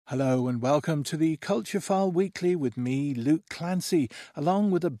Hello and welcome to the Culture File Weekly with me, Luke Clancy, along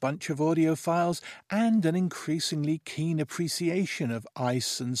with a bunch of audio files and an increasingly keen appreciation of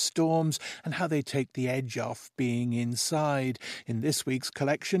ice and storms and how they take the edge off being inside. In this week's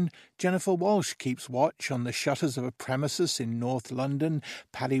collection, Jennifer Walshe keeps watch on the shutters of a premises in North London.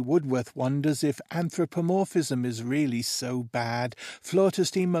 Paddy Woodworth wonders if anthropomorphism is really so bad.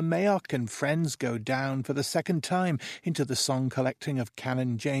 Flautist-Emma Mayock and friends go down for the second time into the song collecting of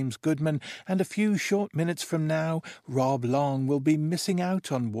Canon James Goodman, and a few short minutes from now, Rob Long will be missing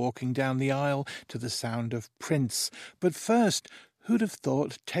out on walking down the aisle to the sound of Prince. But first, who'd have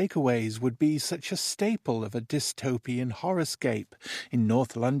thought takeaways would be such a staple of a dystopian horrorscape? In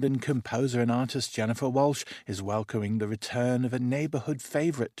North London, composer and artist Jennifer Walshe is welcoming the return of a neighbourhood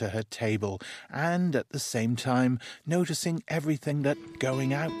favourite to her table, and at the same time noticing everything that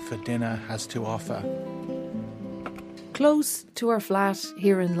going out for dinner has to offer. Close to our flat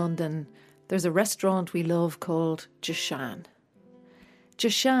here in London, there's a restaurant we love called Dystopian.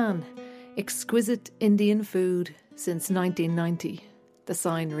 Dystopian, exquisite Indian food since 1990, the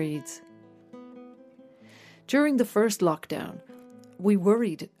sign reads. During the first lockdown, we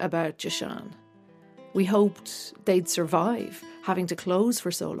worried about Dystopian. We hoped they'd survive having to close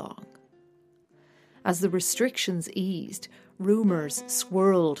for so long. As the restrictions eased, rumours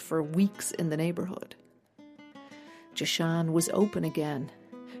swirled for weeks in the neighbourhood. Dystopian was open again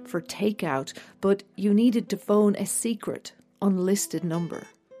for takeout, but you needed to phone a secret, unlisted number.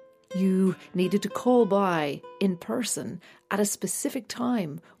 You needed to call by in person at a specific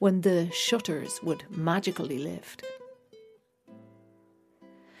time when the shutters would magically lift.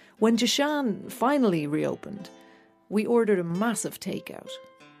 When Dystopian finally reopened, we ordered a massive takeout.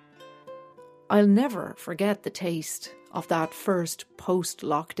 I'll never forget the taste of that first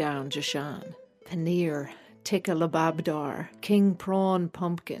post-lockdown Dystopian. Paneer, tikka lababdar, king prawn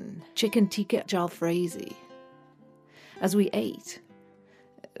pumpkin, chicken tikka jalfrezi. As we ate,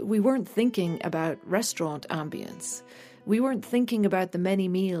 we weren't thinking about restaurant ambience. We weren't thinking about the many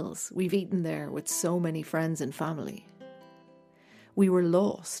meals we've eaten there with so many friends and family. We were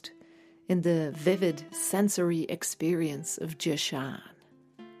lost in the vivid sensory experience of Dystopian,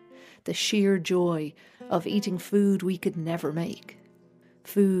 the sheer joy of eating food we could never make,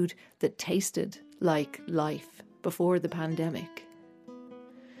 food that tasted like life before the pandemic.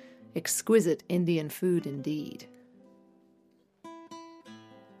 Exquisite Indian food indeed.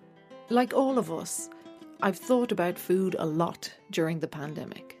 Like all of us, I've thought about food a lot during the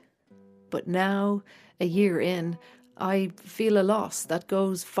pandemic. But now, a year in, I feel a loss that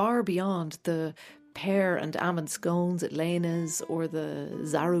goes far beyond the pear and almond scones at Lena's or the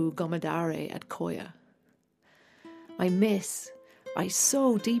zaru gomadare at Koya. I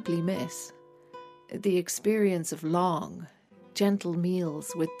so deeply miss the experience of long, gentle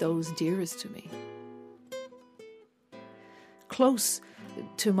meals with those dearest to me. Close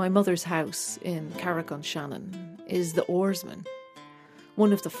to my mother's house in Carrick-on-Shannon is the Oarsman,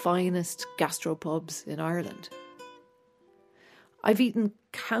 one of the finest gastropubs in Ireland. I've eaten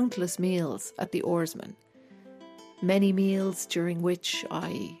countless meals at the Oarsman, many meals during which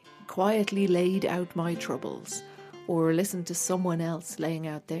I quietly laid out my troubles or listened to someone else laying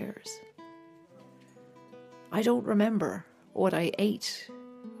out theirs. I don't remember what I ate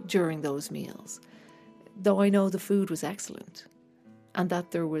during those meals, though I know the food was excellent and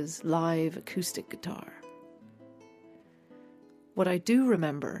that there was live acoustic guitar. What I do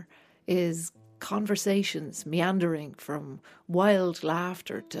remember is conversations meandering from wild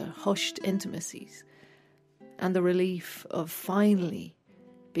laughter to hushed intimacies, and the relief of finally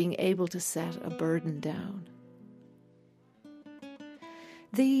being able to set a burden down.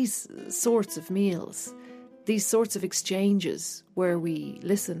 These sorts of meals, these sorts of exchanges where we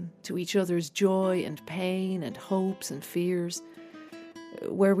listen to each other's joy and pain and hopes and fears,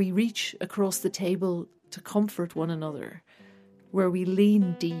 where we reach across the table to comfort one another, where we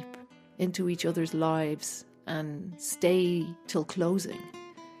lean deep into each other's lives and stay till closing.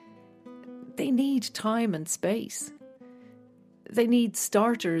 They need time and space. They need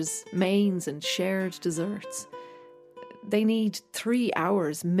starters, mains and shared desserts. They need 3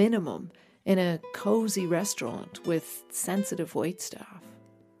 hours minimum in a cosy restaurant with sensitive waitstaff.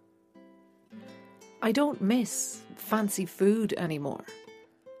 I don't miss fancy food anymore.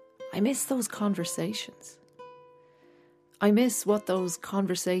 I miss those conversations. I miss what those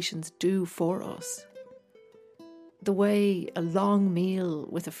conversations do for us. The way a long meal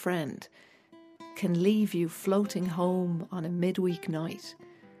with a friend can leave you floating home on a midweek night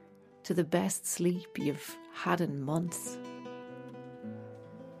to the best sleep you've had in months.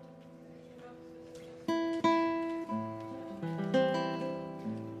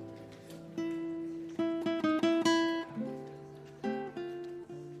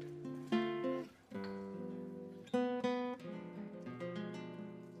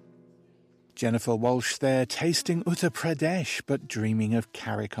 Jennifer Walshe there, tasting Uttar Pradesh but dreaming of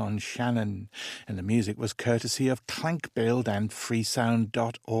Carrick-on-Shannon. And the music was courtesy of Clankbuild and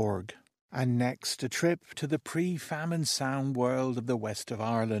freesound.org. And next, a trip to the pre-famine sound world of the west of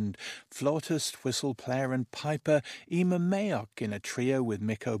Ireland. Flautist, whistle player and piper Eamon Mayock in a trio with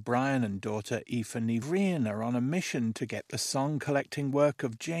Mick O'Brien and daughter Aoife Ní are on a mission to get the song-collecting work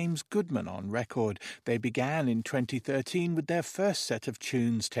of James Goodman on record. They began in 2013 with their first set of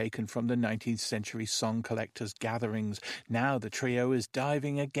tunes taken from the 19th century song collectors' gatherings. Now the trio is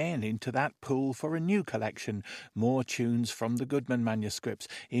diving again into that pool for a new collection. More tunes from the Goodman manuscripts.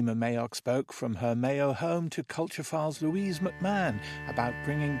 Eamon Mayock spoke from her Mayo home to Culturefile's Louise McMahon about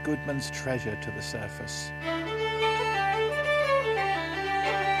bringing Goodman's treasure to the surface.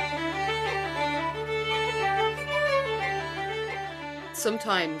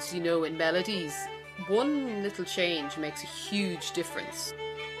 Sometimes, in melodies, one little change makes a huge difference.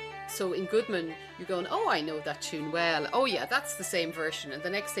 So in Goodman, you're going, oh, I know that tune well. Oh yeah, that's the same version. And the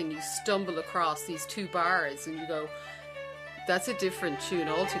next thing you stumble across these two bars and you go, that's a different tune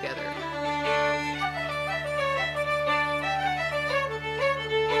altogether.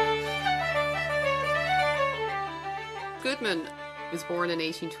 Goodman was born in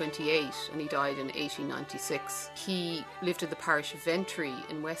 1828 and he died in 1896. He lived in the parish of Ventry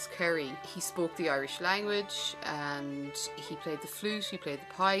in West Kerry. He spoke the Irish language and he played the flute, he played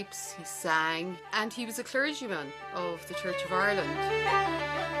the pipes, he sang, and he was a clergyman of the Church of Ireland.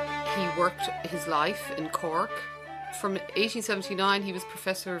 He worked his life in Cork. From 1879 he was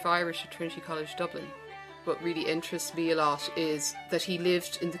Professor of Irish at Trinity College Dublin. What really interests me a lot is that he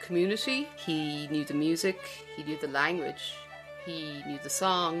lived in the community. He knew the music, he knew the language, he knew the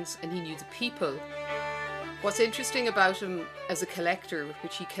songs, and he knew the people. What's interesting about him as a collector,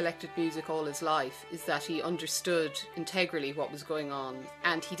 which he collected music all his life, is that he understood integrally what was going on,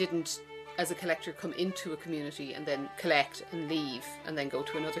 and he didn't, as a collector, come into a community and then collect and leave and then go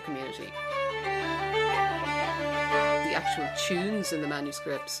to another community. The actual tunes in the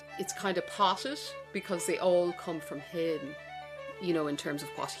manuscripts, it's kind of potted because they all come from him, in terms of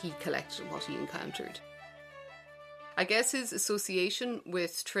what he collected and what he encountered. I guess his association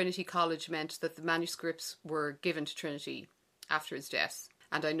with Trinity College meant that the manuscripts were given to Trinity after his death.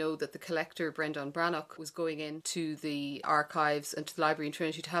 And I know that the collector, Brendan Brannock, was going into the archives and to the library in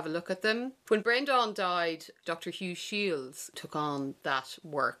Trinity to have a look at them. When Brendan died, Dr. Hugh Shields took on that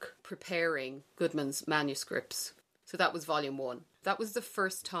work, preparing Goodman's manuscripts. So that was volume 1. That was the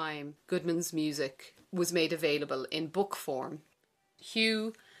first time Goodman's music was made available in book form.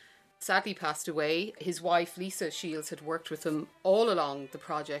 Hugh sadly passed away. His wife, Lisa Shields, had worked with him all along the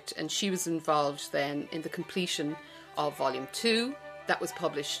project, and she was involved then in the completion of volume 2. That was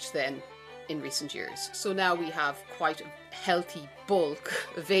published then in recent years. So now we have quite a healthy bulk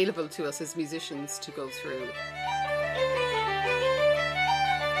available to us as musicians to go through.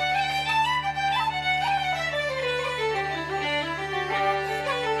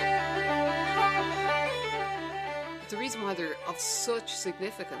 The reason why they're of such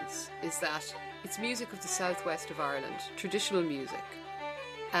significance is that it's music of the southwest of Ireland, traditional music,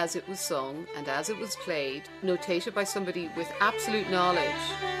 as it was sung and as it was played, notated by somebody with absolute knowledge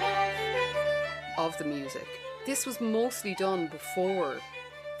of the music. This was mostly done before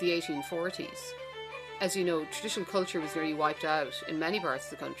the 1840s. As you know, traditional culture was nearly wiped out in many parts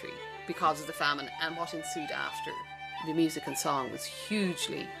of the country because of the famine and what ensued after. The music and song was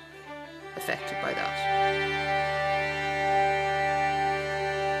hugely affected by that.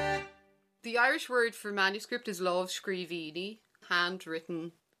 The Irish word for manuscript is lámh scríbhíní,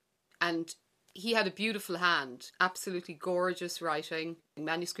 handwritten, and he had a beautiful hand, absolutely gorgeous writing.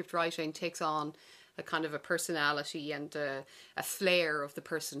 Manuscript writing takes on a kind of a personality and a flair of the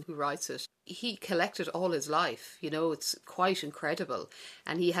person who writes it. He collected all his life, it's quite incredible.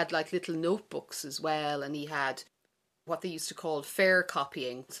 And he had like little notebooks as well, and he had what they used to call fair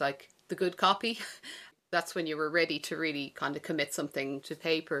copying. It's like the good copy. That's when you were ready to really kind of commit something to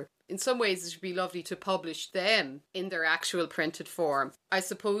paper. In some ways, it would be lovely to publish them in their actual printed form. I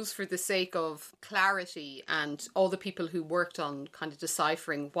suppose for the sake of clarity and all the people who worked on kind of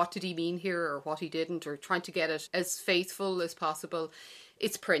deciphering what did he mean here or what he didn't, or trying to get it as faithful as possible,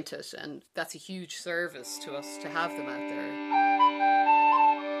 it's printed. And that's a huge service to us to have them out there.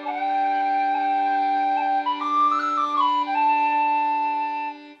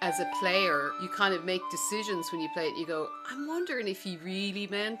 As a player, you kind of make decisions when you play it. You go, I'm wondering if he really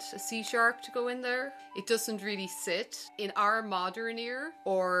meant a C sharp to go in there. It doesn't really sit in our modern ear.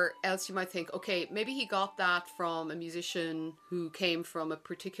 Or else you might think, okay, maybe he got that from a musician who came from a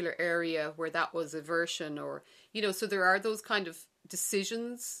particular area where that was a version, or, so there are those kind of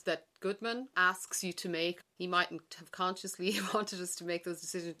decisions that Goodman asks you to make. He mightn't have consciously wanted us to make those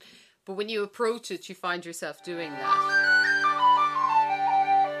decisions, but when you approach it, you find yourself doing that.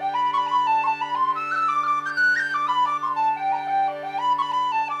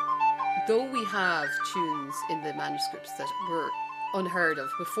 Though we have tunes in the manuscripts that were unheard of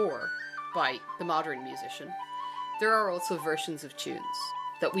before by the modern musician, there are also versions of tunes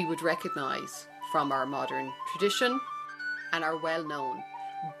that we would recognise from our modern tradition and are well known.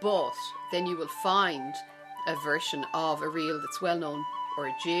 But then you will find a version of a reel that's well known, or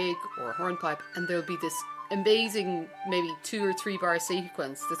a jig or a hornpipe, and there'll be this amazing maybe 2 or 3 bar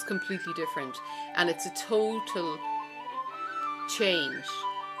sequence that's completely different, and it's a total change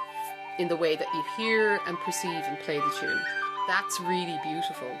in the way that you hear and perceive and play the tune. That's really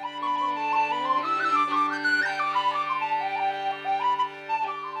beautiful.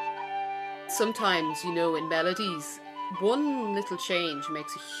 Sometimes, you know, in melodies, one little change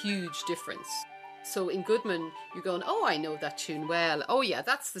makes a huge difference. So in Goodman, you're going, oh, I know that tune well. Oh yeah,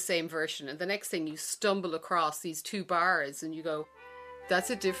 that's the same version. And the next thing you stumble across these 2 bars and you go, that's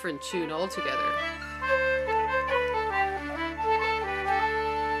a different tune altogether.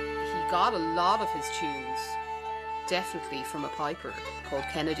 He got a lot of his tunes definitely from a piper called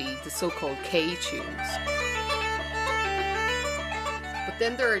Kennedy, the so-called K tunes. But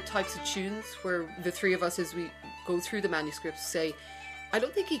then there are types of tunes where the 3 of us, as we go through the manuscripts, say, I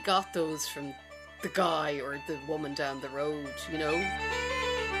don't think he got those from the guy or the woman down the road, you know?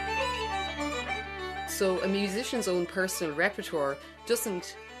 So a musician's own personal repertoire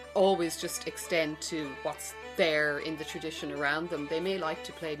doesn't always just extend to what's there in the tradition around them. They may like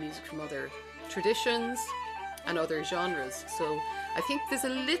to play music from other traditions and other genres. So I think there's a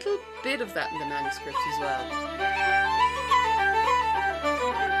little bit of that in the manuscripts as well.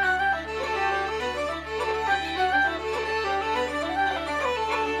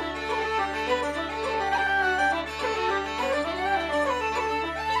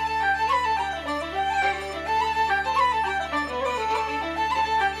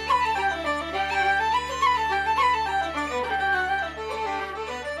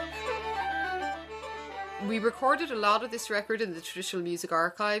 We recorded a lot of this record in the Traditional Music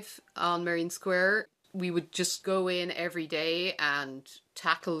Archive on Merrion Square. We would just go in every day and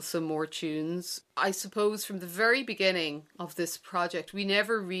tackle some more tunes. I suppose from the very beginning of this project, we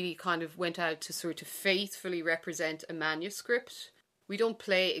never really kind of went out to sort of faithfully represent a manuscript. We don't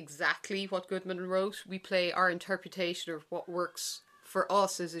play exactly what Goodman wrote. We play our interpretation of what works for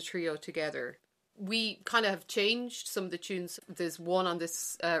us as a trio together. We kind of have changed some of the tunes. There's one on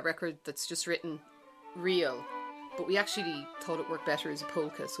this record that's just written real, but we actually thought it worked better as a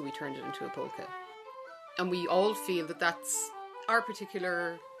polka, so we turned it into a polka. And we all feel that that's our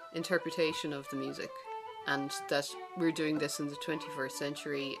particular interpretation of the music, and that we're doing this in the 21st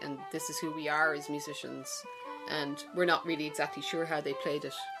century, and this is who we are as musicians, and we're not really exactly sure how they played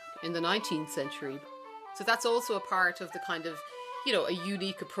it in the 19th century. So that's also a part of the kind of, you know, a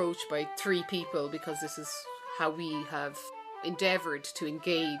unique approach by 3 people, because this is how we have endeavoured to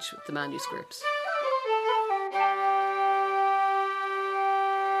engage with the manuscripts.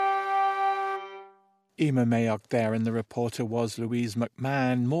 Emma Mayock there, and the reporter was Louise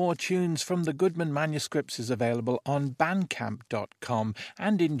McMahon. More tunes from the Goodman manuscripts is available on bandcamp.com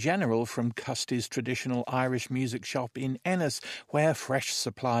and in general from Custy's Traditional Irish Music Shop in Ennis, where fresh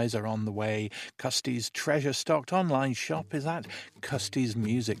supplies are on the way. Custy's treasure-stocked online shop is at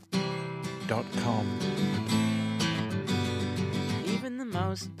custysmusic.com. Even the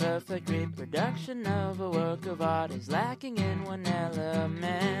most perfect reproduction of a work of art is lacking in one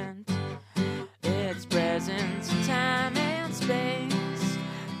element. Its presence in time and space,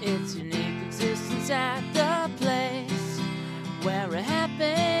 its unique existence at the place where it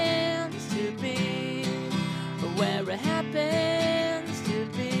happens to be, where it happens to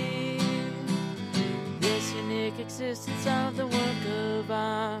be. This unique existence of the work of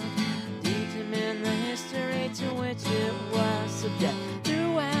art determine the history to which it was subject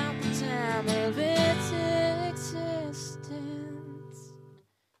throughout the time of its existence.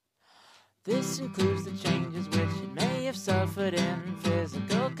 This includes the changes which it may have suffered in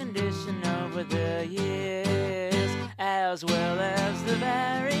physical condition over the years, as well as the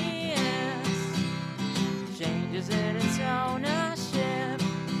various changes in its ownership,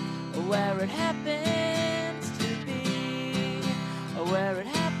 where it happens to be, where it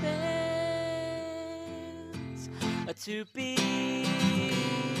happens to be.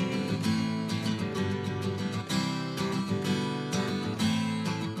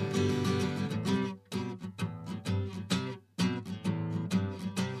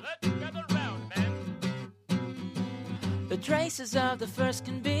 The traces of the first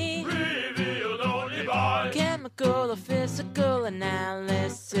can be revealed only by chemical or physical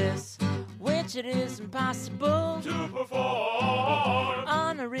analysis, which it is impossible to perform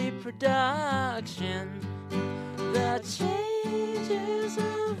on a reproduction. The changes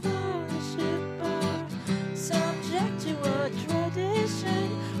of worship are subject to a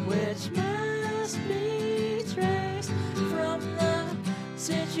tradition which must be traced from the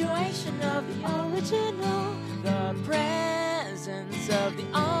situation of the original. The presence of the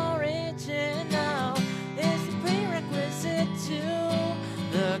original is the prerequisite to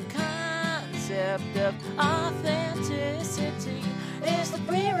the concept of authenticity. Is the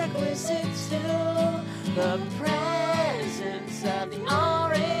prerequisite to the presence of the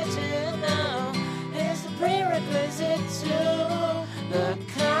original. Is the prerequisite to the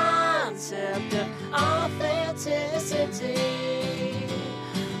concept of authenticity.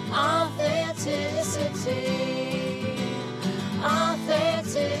 Authenticity.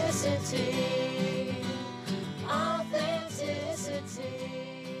 Authenticity. Authenticity.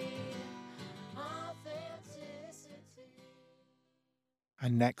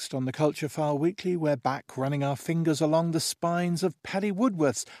 And next on the Culture File Weekly, we're back running our fingers along the spines of Paddy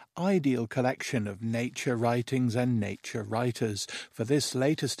Woodworth's ideal collection of nature writings and nature writers. For this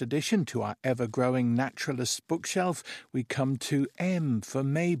latest addition to our ever-growing naturalist bookshelf, we come to M for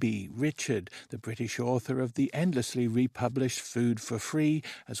Mabey, Richard, the British author of the endlessly republished Food for Free,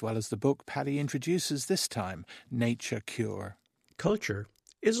 as well as the book Paddy introduces this time, Nature Cure. Culture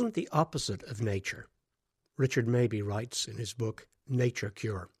isn't the opposite of nature. Richard Mabey writes in his book, Nature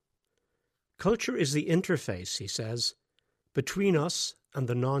Cure. Culture is the interface, he says, between us and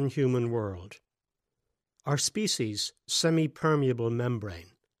the non-human world. Our species' semi-permeable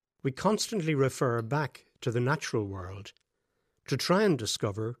membrane. We constantly refer back to the natural world to try and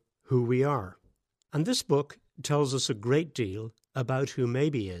discover who we are. And this book tells us a great deal about who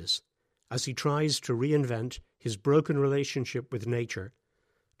Mabey is as he tries to reinvent his broken relationship with nature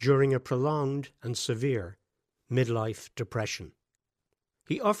during a prolonged and severe midlife depression.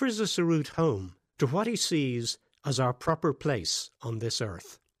 He offers us a route home to what he sees as our proper place on this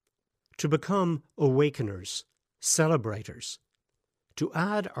earth, to become awakeners, celebrators, to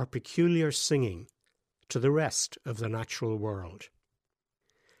add our peculiar singing to the rest of the natural world.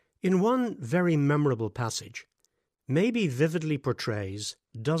 In one very memorable passage, Mabey vividly portrays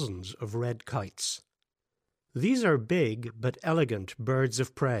dozens of red kites. These are big but elegant birds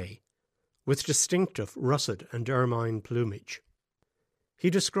of prey, with distinctive russet and ermine plumage. He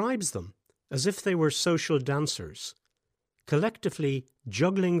describes them as if they were social dancers, collectively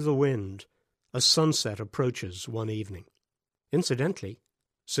juggling the wind as sunset approaches one evening. Incidentally,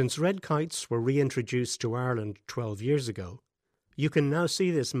 since red kites were reintroduced to Ireland 12 years ago, you can now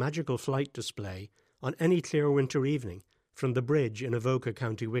see this magical flight display on any clear winter evening from the bridge in Avoca,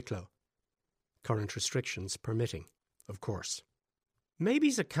 County Wicklow. Current restrictions permitting, of course.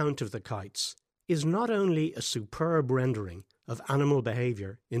 Mabey's account of the kites is not only a superb rendering of animal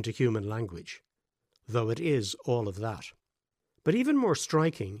behaviour into human language, though it is all of that, but even more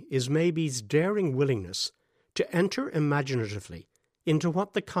striking is Mabey's daring willingness to enter imaginatively into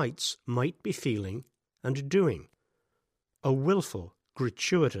what the kites might be feeling and doing. A willful,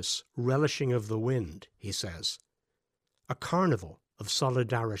 gratuitous relishing of the wind, he says. A carnival of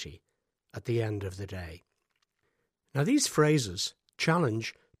solidarity at the end of the day. Now these phrases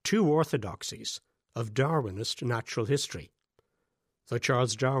challenge two orthodoxies of Darwinist natural history. Though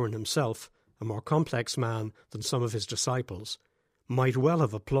Charles Darwin himself, a more complex man than some of his disciples, might well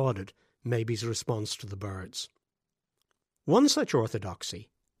have applauded Mabey's response to the birds. One such orthodoxy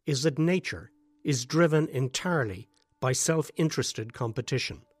is that nature is driven entirely by self-interested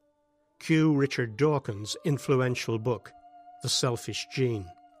competition. Cue Richard Dawkins' influential book, The Selfish Gene.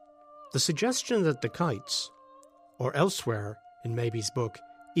 The suggestion that the kites, or elsewhere in Mabey's book,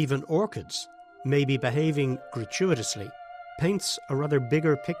 even orchids, may be behaving gratuitously, paints a rather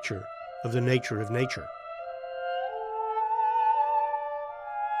bigger picture of the nature of nature.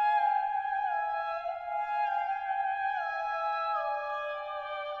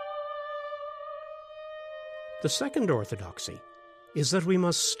 The second orthodoxy is that we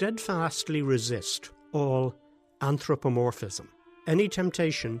must steadfastly resist all anthropomorphism, any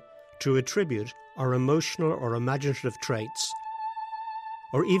temptation to attribute our emotional or imaginative traits,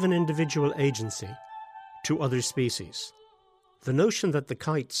 or even individual agency, to other species. The notion that the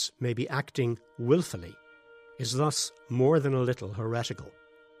kites may be acting willfully is thus more than a little heretical.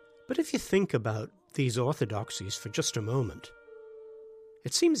 But if you think about these orthodoxies for just a moment,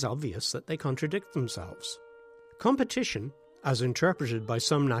 it seems obvious that they contradict themselves. Competition, as interpreted by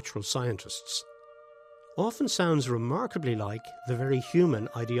some natural scientists, often sounds remarkably like the very human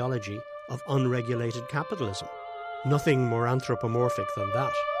ideology of unregulated capitalism. Nothing more anthropomorphic than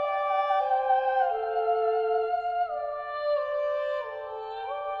that.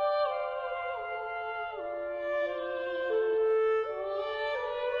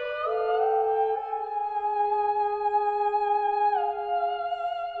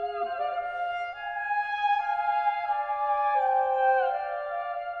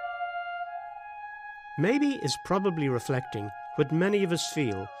 Mabey is probably reflecting what many of us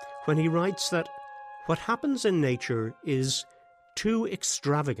feel when he writes that what happens in nature is too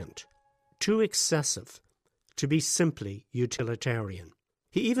extravagant, too excessive, to be simply utilitarian.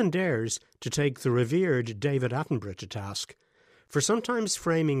 He even dares to take the revered David Attenborough to task for sometimes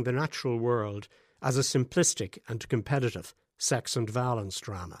framing the natural world as a simplistic and competitive sex and violence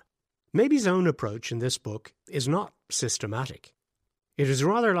drama. Mabey's own approach in this book is not systematic. It is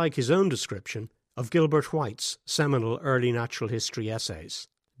rather like his own description of Gilbert White's seminal early natural history essays: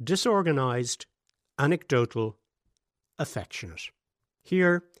 disorganized, anecdotal, affectionate.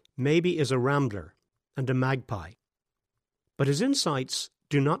 Here, Mabey is a rambler and a magpie. But his insights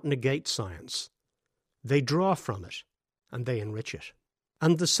do not negate science. They draw from it, and they enrich it.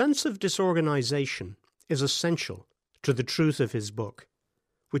 And the sense of disorganization is essential to the truth of his book,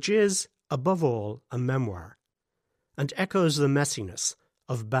 which is, above all, a memoir, and echoes the messiness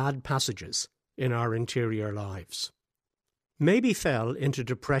of bad passages in our interior lives. Mabey fell into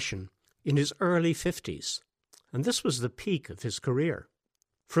depression in his early 50s, and this was the peak of his career.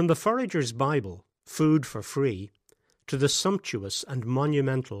 From the Forager's Bible, Food for Free, to the sumptuous and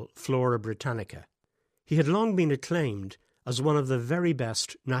monumental Flora Britannica, he had long been acclaimed as one of the very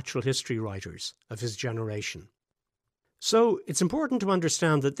best natural history writers of his generation. So it's important to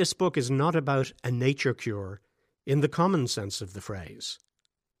understand that this book is not about a nature cure in the common sense of the phrase.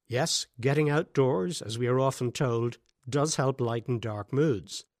 Yes, getting outdoors, as we are often told, does help lighten dark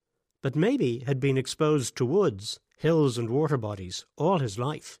moods. But Mabey had been exposed to woods, hills and water bodies all his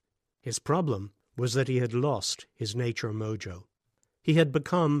life. His problem was that he had lost his nature mojo. He had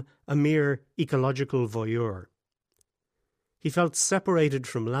become a mere ecological voyeur. He felt separated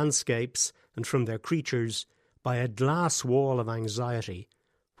from landscapes and from their creatures by a glass wall of anxiety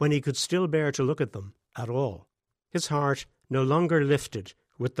when he could still bear to look at them at all. His heart no longer lifted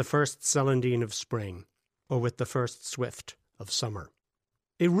with the first celandine of spring, or with the first swift of summer.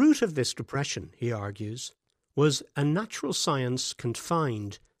 A root of this depression, he argues, was a natural science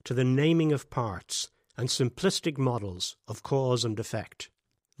confined to the naming of parts and simplistic models of cause and effect.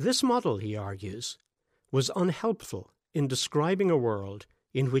 This model, he argues, was unhelpful in describing a world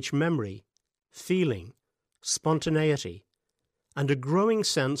in which memory, feeling, spontaneity, and a growing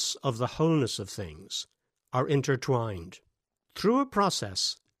sense of the wholeness of things are intertwined. Through a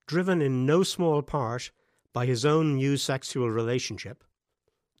process driven in no small part by his own new sexual relationship,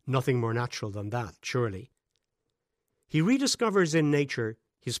 nothing more natural than that, surely, he rediscovers in nature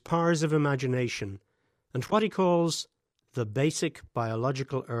his powers of imagination and what he calls the basic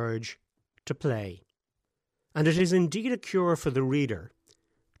biological urge to play. And it is indeed a cure for the reader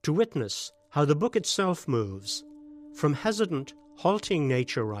to witness how the book itself moves from hesitant, halting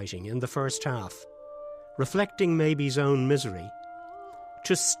nature writing in the first half, reflecting Mabey's own misery,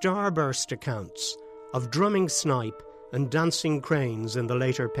 to starburst accounts of drumming snipe and dancing cranes in the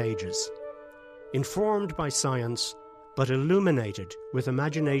later pages, informed by science but illuminated with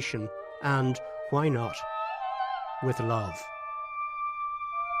imagination and, why not, with love.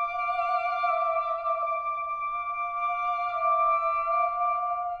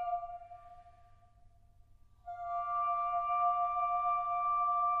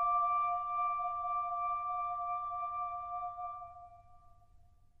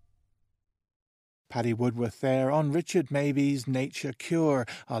 Paddy Woodworth there on Richard Mabey's Nature Cure,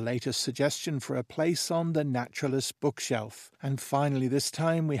 our latest suggestion for a place on the naturalist bookshelf. And finally this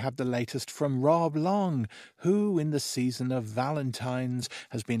time we have the latest from Rob Long, who in the season of Valentine's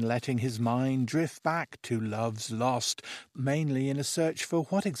has been letting his mind drift back to love's lost, mainly in a search for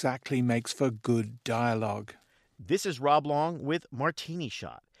what exactly makes for good dialogue. This is Rob Long with Martini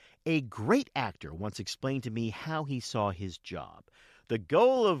Shot. A great actor once explained to me how he saw his job. The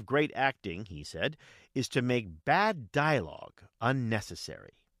goal of great acting, he said, is to make bad dialogue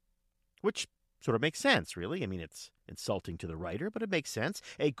unnecessary. Which sort of makes sense, really. I mean, it's Insulting to the writer, but it makes sense.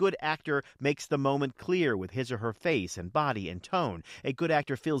 A good actor makes the moment clear with his or her face and body and tone. A good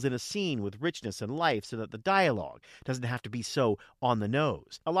actor fills in a scene with richness and life so that the dialogue doesn't have to be so on the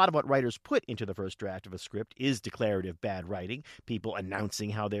nose. A lot of what writers put into the first draft of a script is declarative bad writing, people announcing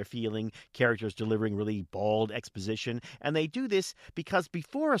how they're feeling, characters delivering really bald exposition, and they do this because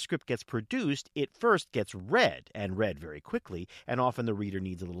before a script gets produced, it first gets read, and read very quickly, and often the reader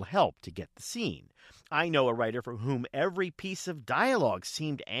needs a little help to get the scene. I know a writer for whom every piece of dialogue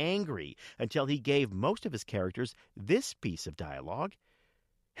seemed angry until he gave most of his characters this piece of dialogue: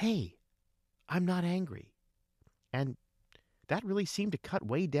 "Hey, I'm not angry." And that really seemed to cut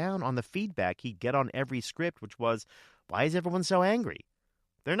way down on the feedback he'd get on every script, which was, "Why is everyone so angry?"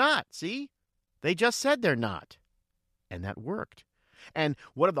 They're not, see? They just said they're not. And that worked. And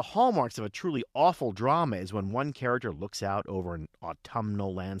one of the hallmarks of a truly awful drama is when one character looks out over an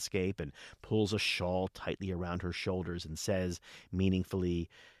autumnal landscape and pulls a shawl tightly around her shoulders and says, meaningfully,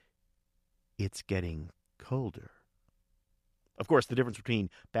 "It's getting colder." Of course, the difference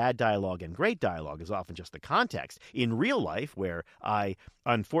between bad dialogue and great dialogue is often just the context. In real life, where I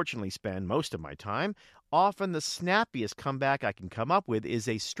unfortunately spend most of my time, often the snappiest comeback I can come up with is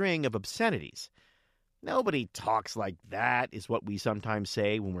a string of obscenities. "Nobody talks like that," is what we sometimes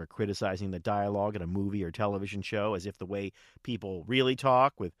say when we're criticizing the dialogue in a movie or television show, as if the way people really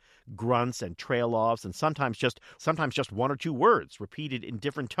talk, with grunts and trail-offs and sometimes just one or two words repeated in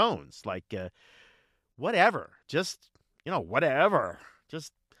different tones, like whatever, just, whatever,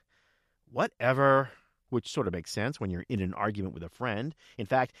 just whatever, which sort of makes sense when you're in an argument with a friend. In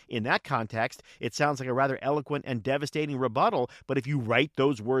fact, in that context, it sounds like a rather eloquent and devastating rebuttal, but if you write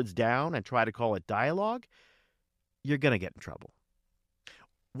those words down and try to call it dialogue, you're going to get in trouble.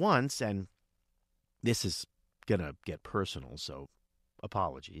 Once, and this is going to get personal, so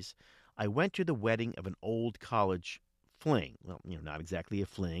apologies, I went to the wedding of an old college fling. Well, not exactly a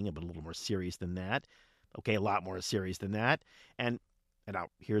fling, but a little more serious than that. Okay, a lot more serious than that. And now,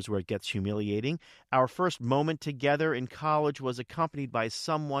 here's where it gets humiliating. Our first moment together in college was accompanied by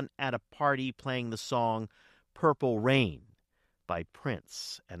someone at a party playing the song "Purple Rain" by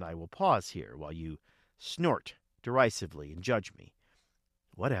Prince. And I will pause here while you snort derisively and judge me.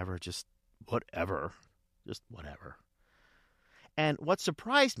 Whatever, just whatever. Just whatever. And what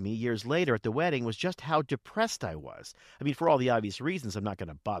surprised me years later at the wedding was just how depressed I was. I mean, for all the obvious reasons I'm not going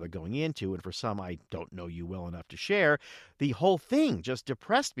to bother going into, and for some I don't know you well enough to share, the whole thing just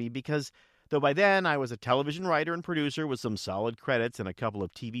depressed me because, though by then I was a television writer and producer with some solid credits and a couple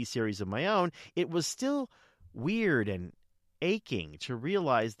of TV series of my own, it was still weird and aching to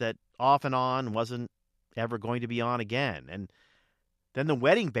realize that Off and On wasn't ever going to be on again. And then the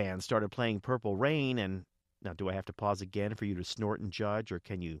wedding band started playing Purple Rain, and now, do I have to pause again for you to snort and judge, or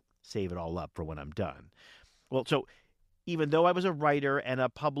can you save it all up for when I'm done? Well, so even though I was a writer and a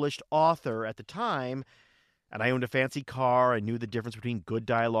published author at the time, and I owned a fancy car and knew the difference between good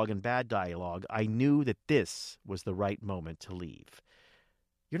dialogue and bad dialogue, I knew that this was the right moment to leave.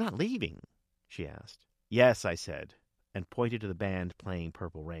 "You're not leaving?" she asked. "Yes," I said, and pointed to the band playing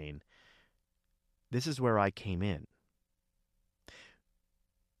Purple Rain. "This is where I came in."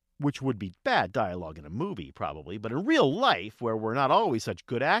 Which would be bad dialogue in a movie, probably, but in real life, where we're not always such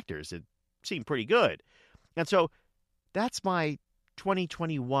good actors, it seemed pretty good. And so that's my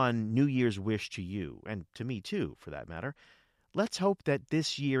 2021 New Year's wish to you, and to me too, for that matter. Let's hope that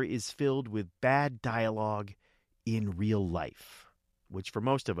this year is filled with bad dialogue in real life, which for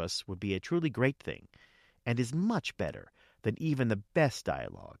most of us would be a truly great thing, and is much better than even the best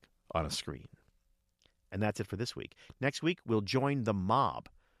dialogue on a screen. And that's it for this week. Next week, we'll join the mob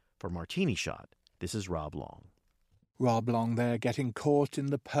for Martini Shot. This is Rob Long. Rob Long there, getting caught in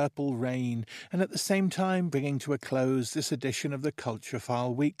the purple rain, and at the same time bringing to a close this edition of the Culture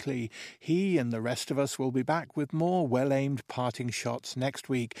File Weekly. He and the rest of us will be back with more well-aimed parting shots next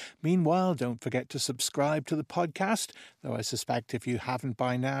week. Meanwhile, don't forget to subscribe to the podcast, though I suspect if you haven't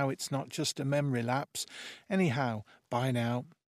by now, it's not just a memory lapse. Anyhow, bye now.